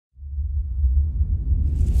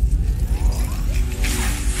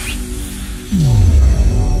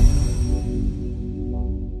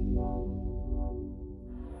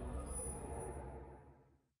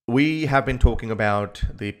we have been talking about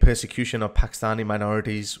the persecution of Pakistani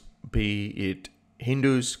minorities, be it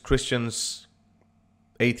Hindus, Christians,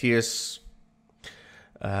 atheists,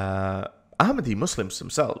 Ahmadi Muslims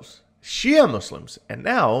themselves, Shia Muslims, and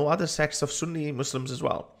now other sects of Sunni Muslims as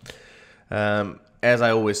well. As I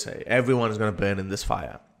always say, everyone is going to burn in this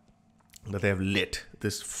fire that they have lit,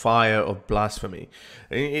 this fire of blasphemy.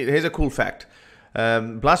 Here's a cool fact.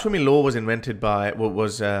 Blasphemy law was invented by,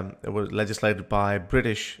 was legislated by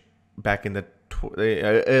British back in the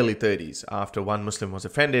early 30s, after one Muslim was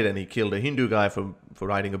offended and he killed a Hindu guy for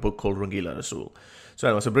writing a book called Rangila Rasool. So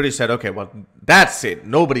anyway, so British said, okay, well, that's it.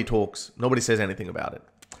 Nobody talks. Nobody says anything about it.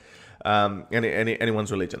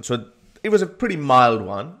 Anyone's religion. So it was a pretty mild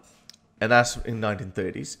one, and that's in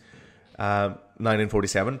 1930s.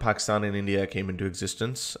 1947, Pakistan and India came into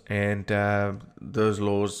existence, and those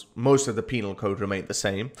laws, most of the penal code remained the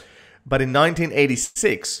same. But in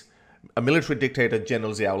 1986, a military dictator,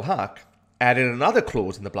 General Zia-ul-Haq, added another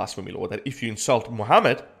clause in the blasphemy law that if you insult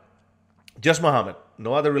Muhammad, just Muhammad,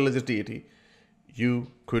 no other religious deity, you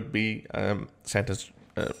could be sentenced,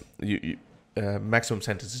 maximum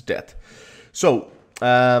sentence is death. So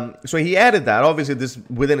he added that. Obviously, this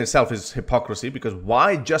within itself is hypocrisy, because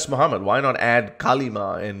why just Muhammad? Why not add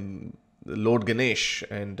Kalima and Lord Ganesh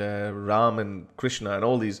and Ram and Krishna and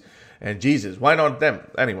all these, and Jesus? Why not them?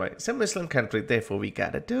 Anyway, it's a Muslim country, therefore we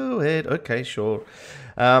gotta do it. Okay, sure.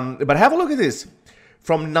 But have a look at this.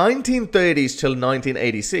 From 1930s till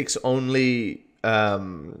 1986, only I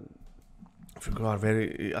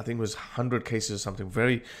think it was 100 cases or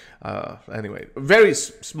something. Anyway, very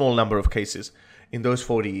small number of cases in those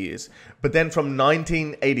 40 years. But then from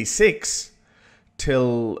 1986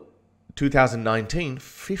 till 2019,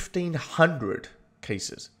 1,500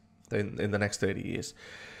 cases in the next 30 years.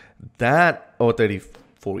 That, or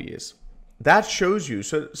 34 years. That shows you.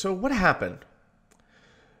 So what happened?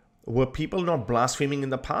 Were people not blaspheming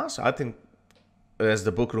in the past? I think, as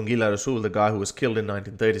the book Rangila Rasool, the guy who was killed in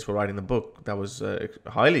 1930s for writing the book, that was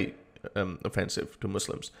highly offensive to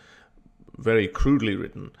Muslims. Very crudely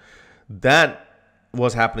written. That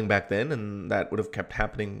was happening back then, and that would have kept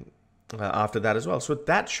happening after that as well. So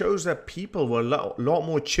that shows that people were a lot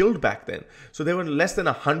more chilled back then. So there were less than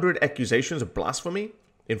 100 accusations of blasphemy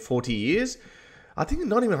in 40 years. I think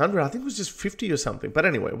not even 100. I think it was just 50 or something. But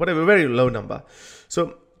anyway, whatever, very low number.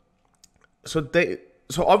 So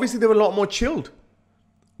obviously they were a lot more chilled.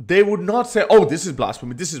 They would not say, oh, this is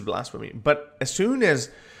blasphemy, this is blasphemy. But as soon as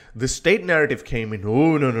the state narrative came in,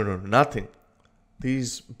 oh, no, nothing.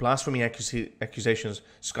 These blasphemy accusations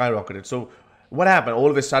skyrocketed. So what happened? All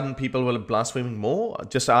of a sudden, people were blaspheming more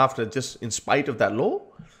just in spite of that law?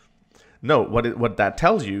 No, what that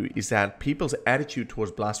tells you is that people's attitude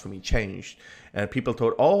towards blasphemy changed. And people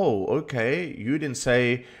thought, oh, okay, you didn't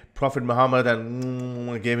say Prophet Muhammad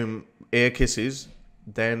and gave him air kisses,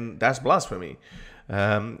 then that's blasphemy.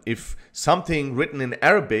 If something written in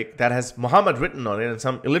Arabic that has Muhammad written on it, and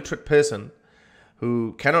some illiterate person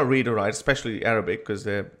who cannot read or write, especially Arabic, because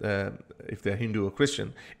if they're Hindu or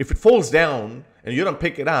Christian, if it falls down and you don't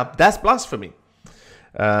pick it up, that's blasphemy.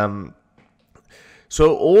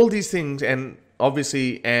 So all these things, and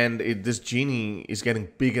obviously, this genie is getting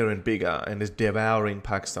bigger and bigger and is devouring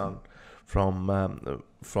Pakistan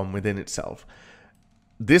from within itself.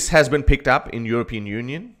 This has been picked up in European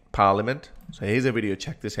Union Parliament. So here's a video,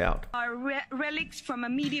 check this out. Are relics from a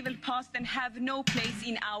medieval past and have no place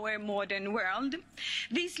in our modern world.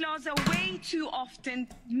 These laws are way too often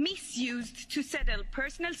misused to settle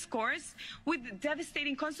personal scores with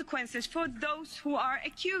devastating consequences for those who are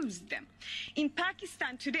accused. In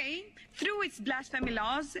Pakistan today, through its blasphemy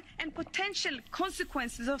laws and potential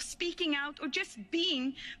consequences of speaking out or just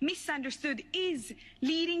being misunderstood is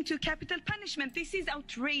leading to capital punishment. This is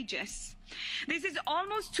outrageous. This is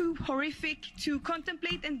almost too horrific to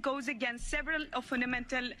contemplate and goes against several of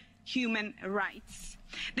fundamental human rights.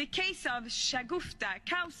 The case of Shagufta,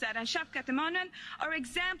 Kausar and Shafkat Emanuel are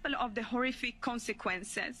example of the horrific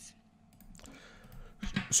consequences.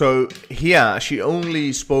 So here she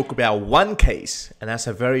only spoke about one case, and that's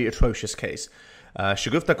a very atrocious case.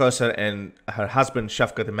 Shagufta Kausar and her husband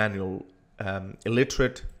Shafkat Emanuel,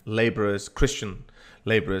 illiterate laborers, Christian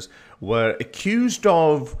laborers, were accused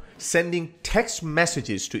of sending text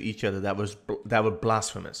messages to each other that were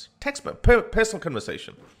blasphemous. Personal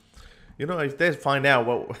conversation. You know, if they find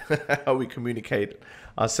out how we communicate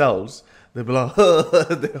ourselves, they'll be like,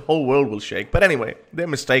 the whole world will shake. But anyway, their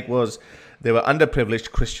mistake was they were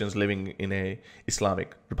underprivileged Christians living in a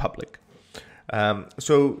Islamic republic.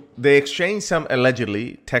 So they exchanged some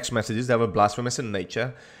allegedly text messages that were blasphemous in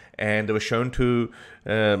nature, and they were shown to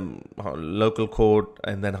local court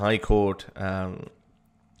and then high court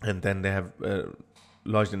and then they have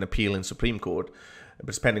lodged an appeal in Supreme Court. But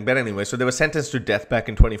it's pending. But anyway, so they were sentenced to death back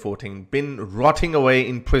in 2014, been rotting away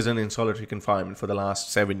in prison in solitary confinement for the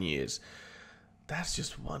last 7 years. That's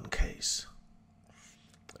just one case.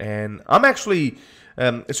 And I'm actually...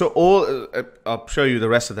 I'll show you the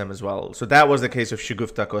rest of them as well. So that was the case of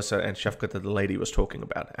Shagufta Kosa and Shafkat that the lady was talking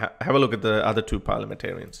about. Have a look at the other two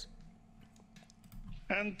parliamentarians.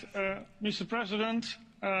 And, Mr. President...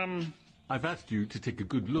 I've asked you to take a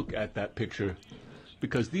good look at that picture,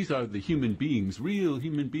 because these are the human beings, real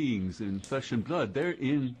human beings in flesh and blood. They're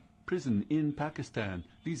in prison in Pakistan,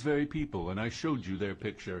 these very people, and I showed you their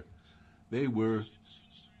picture. They were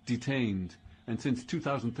detained, and since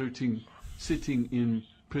 2013, sitting in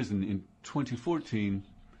prison in 2014,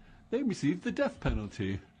 they received the death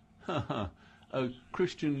penalty. A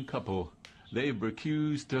Christian couple. They were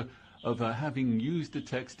accused of having used a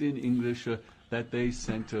text in English that they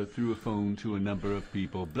sent through a phone to a number of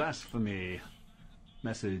people. Blasphemy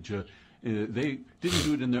message. They didn't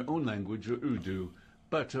do it in their own language, Urdu,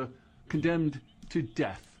 but condemned to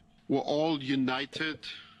death. We're all united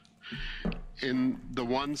in the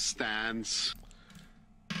one stance.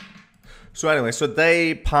 So anyway, so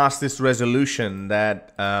they passed this resolution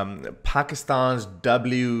that Pakistan's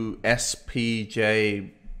WSPJ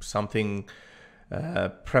something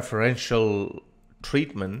preferential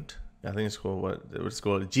treatment, I think it's called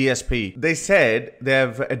GSP. They said they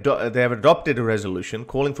have adopted a resolution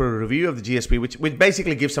calling for a review of the GSP, which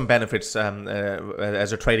basically gives some benefits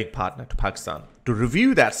as a trading partner to Pakistan. To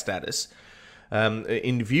review that status,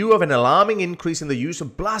 in view of an alarming increase in the use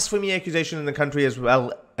of blasphemy accusation in the country, as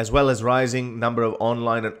well as rising number of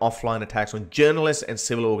online and offline attacks on journalists and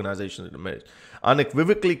civil organizations that emerged,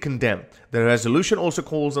 unequivocally condemn. The resolution also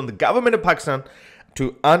calls on the government of Pakistan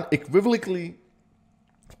to unequivocally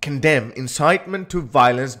condemn incitement to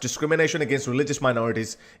violence, discrimination against religious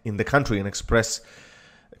minorities in the country, and expresses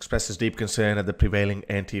deep concern at the prevailing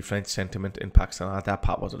anti-French sentiment in Pakistan. That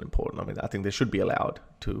part wasn't important. I mean, I think they should be allowed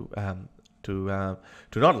to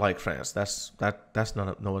not like France. That's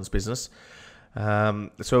no one's business.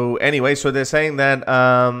 So anyway, so they're saying that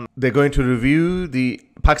they're going to review the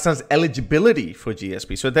Pakistan's eligibility for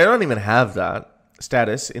GSP. So they don't even have that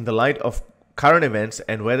status in the light of current events,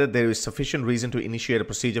 and whether there is sufficient reason to initiate a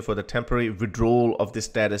procedure for the temporary withdrawal of this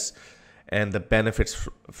status and the benefits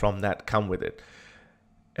from that come with it,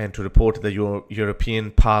 and to report to the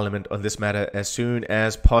European Parliament on this matter as soon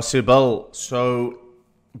as possible. So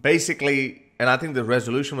basically, and I think the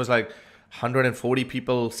resolution was like 140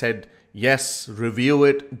 people said yes, review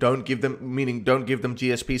it, don't give them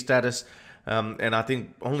GSP status, and I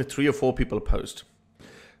think only 3 or 4 people opposed.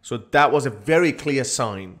 So that was a very clear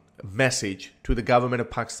message to the government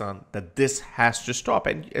of Pakistan that this has to stop.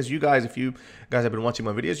 And as you guys, if you guys have been watching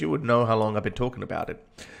my videos, you would know how long I've been talking about it.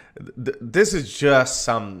 This is just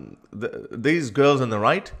these girls on the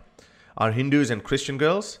right are Hindus and Christian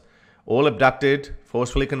girls, all abducted,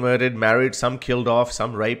 forcefully converted, married, some killed off,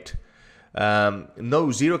 some raped.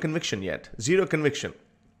 Zero conviction yet. Zero conviction.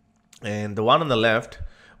 And the one on the left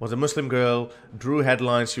was a Muslim girl, drew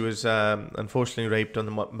headlines. She was unfortunately raped on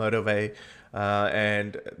the motorway.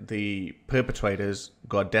 And the perpetrators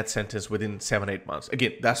got death sentence within 7-8 months.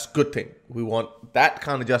 Again, that's a good thing. We want that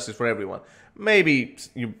kind of justice for everyone. Maybe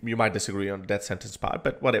you might disagree on the death sentence part,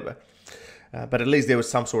 but whatever. But at least there was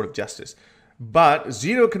some sort of justice. But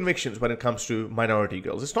zero convictions when it comes to minority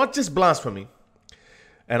girls. It's not just blasphemy.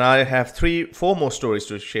 And I have 3-4 more stories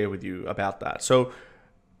to share with you about that. So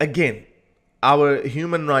again, our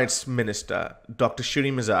human rights minister, Dr.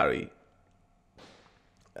 Shiri Mazari,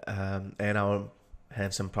 and our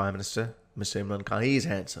handsome Prime Minister, Mr. Imran Khan, he's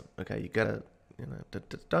handsome. Okay, you gotta,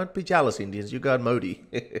 don't be jealous, Indians. You got Modi.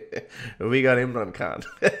 We got Imran Khan.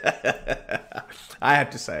 I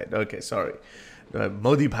had to say it. Okay, sorry.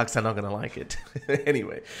 Modi Pakistan not gonna like it.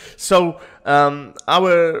 Anyway, so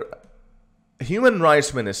our human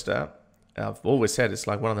rights minister, I've always said it's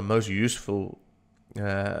like one of the most useful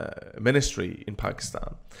ministry in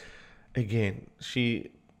Pakistan. Again,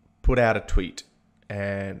 she put out a tweet.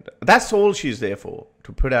 And that's all she's there for,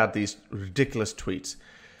 to put out these ridiculous tweets.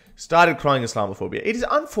 Started crying Islamophobia. It is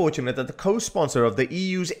unfortunate that the co-sponsor of the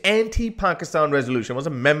EU's anti-Pakistan resolution was a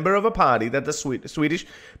member of a party that the Swedish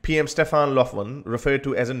PM Stefan Löfven referred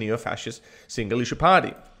to as a neo-fascist single-issue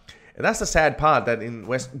party. And that's the sad part, that in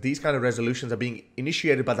West, these kind of resolutions are being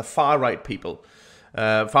initiated by the far-right people.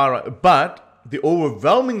 But the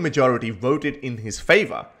overwhelming majority voted in his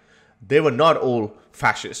favor. They were not all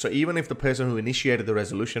fascists. So even if the person who initiated the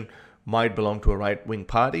resolution might belong to a right-wing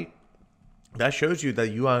party, that shows you that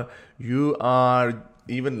you are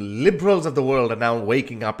even liberals of the world are now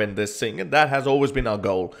waking up in this thing, and that has always been our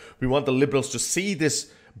goal. We want the liberals to see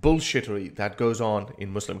this bullshittery that goes on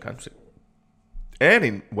in Muslim countries and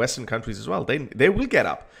in Western countries as well. They will get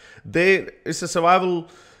up. It's a survival.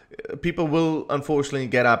 People will unfortunately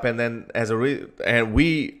get up, and then and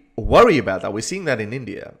we worry about that. We're seeing that in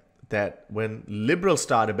India, that when liberals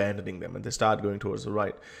start abandoning them and they start going towards the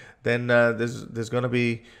right, then there's going to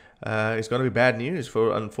be it's going to be bad news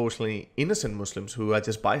for, unfortunately, innocent Muslims who are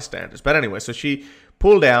just bystanders. But anyway, so she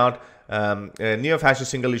pulled out a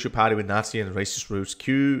neo-fascist single-issue party with Nazi and racist roots.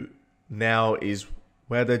 Q now is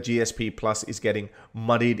whether GSP Plus is getting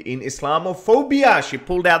muddied in Islamophobia. She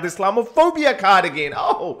pulled out the Islamophobia card again.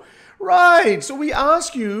 Oh, right. So we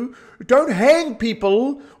ask you, don't hang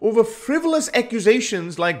people over frivolous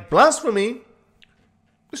accusations like blasphemy,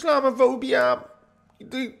 Islamophobia.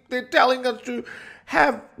 They're telling us to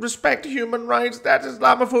have respect to human rights. That's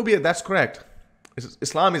Islamophobia. That's correct.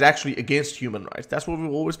 Islam is actually against human rights. That's what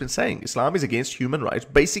we've always been saying. Islam is against human rights,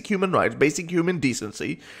 basic human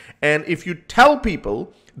decency. And if you tell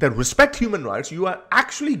people that respect human rights, you are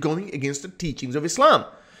actually going against the teachings of Islam.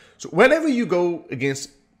 So whenever you go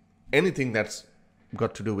against anything that's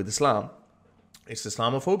got to do with Islam, it's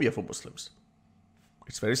Islamophobia for Muslims.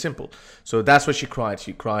 It's very simple. So that's what she cried.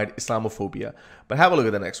 She cried Islamophobia. But have a look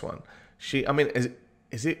at the next one.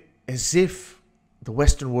 Is it as if the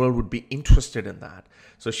Western world would be interested in that?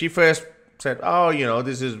 So she first said,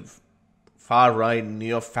 this is far-right,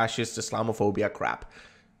 neo-fascist Islamophobia crap.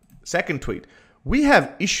 Second tweet, we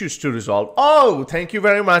have issues to resolve. Oh, thank you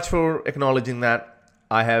very much for acknowledging that.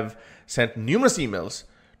 I have sent numerous emails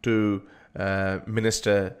to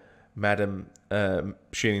Minister Madam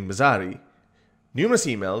Shireen Mazari. Numerous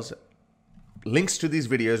emails, links to these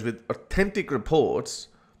videos with authentic reports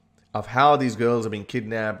of how these girls are being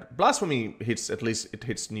kidnapped. Blasphemy hits, at least it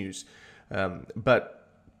hits news. But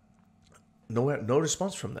no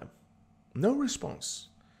response from them. No response.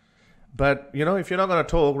 But, if you're not going to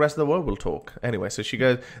talk, the rest of the world will talk. Anyway, so she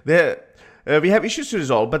goes, we have issues to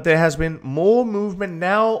resolve, but there has been more movement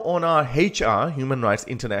now on our HR, Human Rights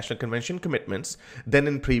International Convention commitments, than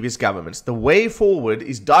in previous governments. The way forward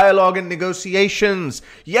is dialogue and negotiations.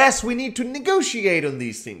 Yes, we need to negotiate on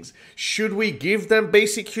these things. Should we give them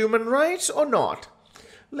basic human rights or not?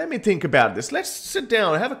 Let me think about this. Let's sit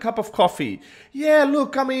down, have a cup of coffee. Yeah,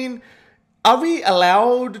 look, are we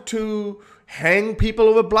allowed to hang people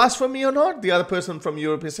over blasphemy or not? The other person from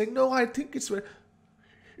Europe is saying, no, I think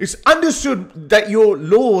it's understood that your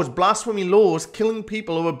laws, blasphemy laws, killing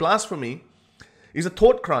people over blasphemy is a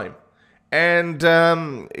thought crime. And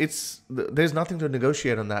there's nothing to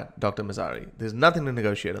negotiate on that, Dr. Mazari. There's nothing to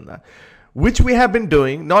negotiate on that. Which we have been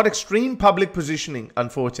doing, not extreme public positioning,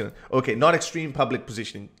 unfortunately. Okay, not extreme public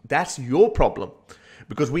positioning. That's your problem.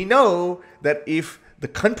 Because we know that if the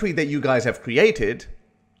country that you guys have created,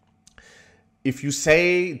 if you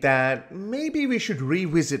say that maybe we should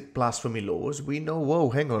revisit blasphemy laws, we know,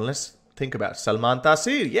 whoa, hang on, let's think about it. Salman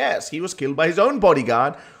Taseer. Yes, he was killed by his own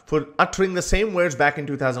bodyguard for uttering the same words back in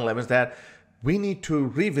 2011, that we need to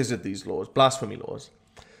revisit these laws, blasphemy laws.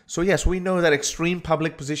 So yes, we know that extreme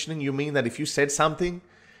public positioning, you mean that if you said something,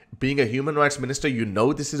 being a human rights minister,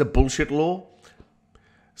 this is a bullshit law?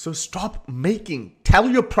 So tell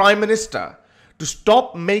your prime minister to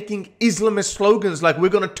stop making Islamist slogans like we're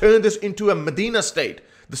going to turn this into a Medina state,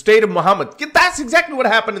 the state of Muhammad. That's exactly what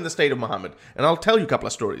happened in the state of Muhammad. And I'll tell you a couple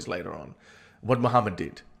of stories later on what Muhammad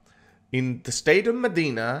did. In the state of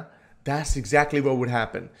Medina, that's exactly what would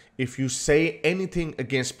happen. If you say anything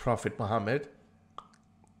against Prophet Muhammad,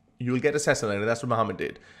 you will get assassinated. That's what Muhammad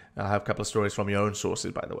did. I have a couple of stories from your own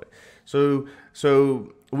sources, by the way. So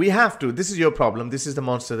we have to. This is your problem. This is the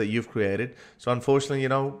monster that you've created. So unfortunately,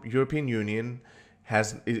 European Union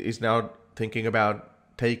is now thinking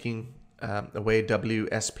about taking away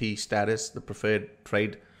WSP status, the preferred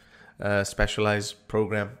trade specialized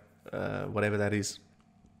program, whatever that is.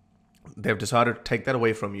 They've decided to take that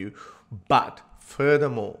away from you. But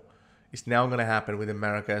furthermore, it's now going to happen with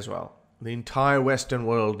America as well. The entire Western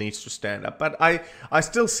world needs to stand up. But I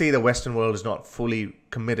still see the Western world is not fully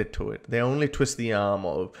committed to it. They only twist the arm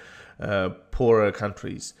of poorer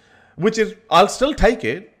countries, which is, I'll still take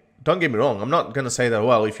it. Don't get me wrong. I'm not going to say that,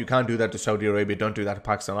 well, if you can't do that to Saudi Arabia, don't do that to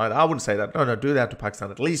Pakistan either. I wouldn't say that. No, do that to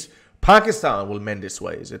Pakistan. At least Pakistan will mend its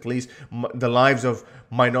ways. At least the lives of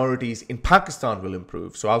minorities in Pakistan will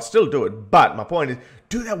improve. So I'll still do it. But my point is,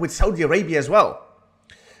 do that with Saudi Arabia as well.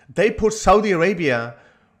 They put Saudi Arabia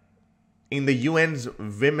in the UN's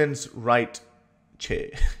women's right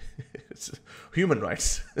chair. Human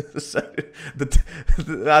rights.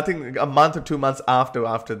 I think a month or 2 months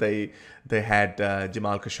after they had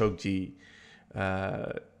Jamal Khashoggi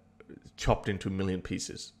chopped into a million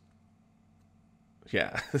pieces.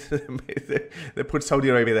 Yeah, they put Saudi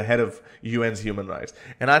Arabia the head of UN's human rights,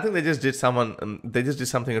 and I think they just did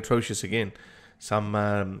something atrocious again.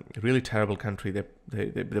 Some really terrible country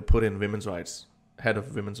they put in women's rights, head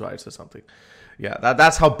of women's rights or something. Yeah,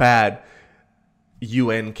 that's how bad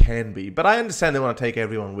UN can be. But I understand they want to take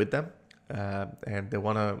everyone with them, and they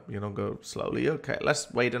want to go slowly. Okay, let's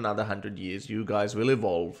wait another 100 years. You guys will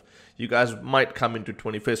evolve. You guys might come into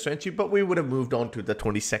 21st century, but we would have moved on to the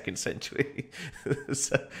 22nd century.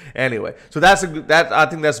 Anyway, so I think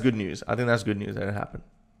that's good news. I think that's good news that it happened.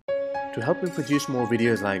 To help me produce more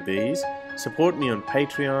videos like these, support me on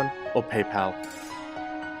Patreon or PayPal.